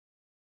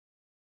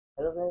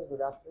Hello friends, good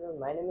afternoon.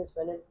 My name is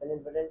Fenil.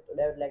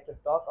 Today I would like to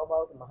talk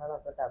about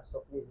Maharana Pratap.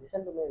 So please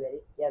listen to me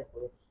very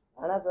carefully.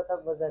 Maharana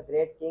Pratap was a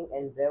great king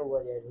and brave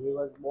warrior. He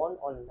was born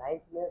on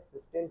 9th May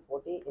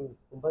 1540 in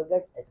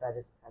Kumbhalgarh at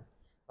Rajasthan.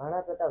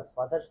 Maharana Pratap's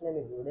father's name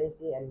is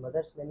Udaysih and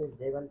mother's name is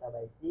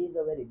Jaywantabai. She is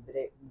a very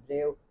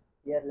brave,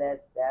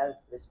 fearless,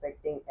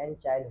 self-respecting and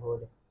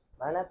childhood.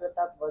 Maharana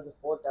Pratap was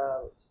fought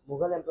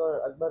Mughal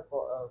Emperor Akbar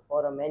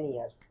for many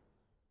years.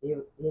 He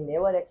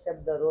never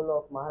accepted the rule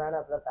of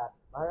Maharana Pratap.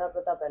 Maharana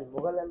Pratap and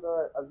Mughal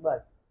Emperor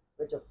Akbar,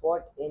 which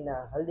fought in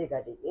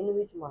Haldighati, in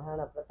which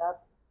Maharana Pratap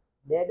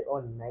died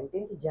on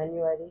 19th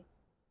January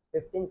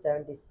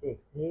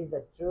 1576. He is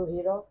a true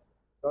hero,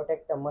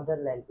 protect the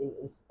motherland, in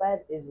inspire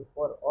is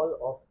for all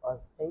of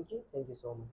us. Thank you so much.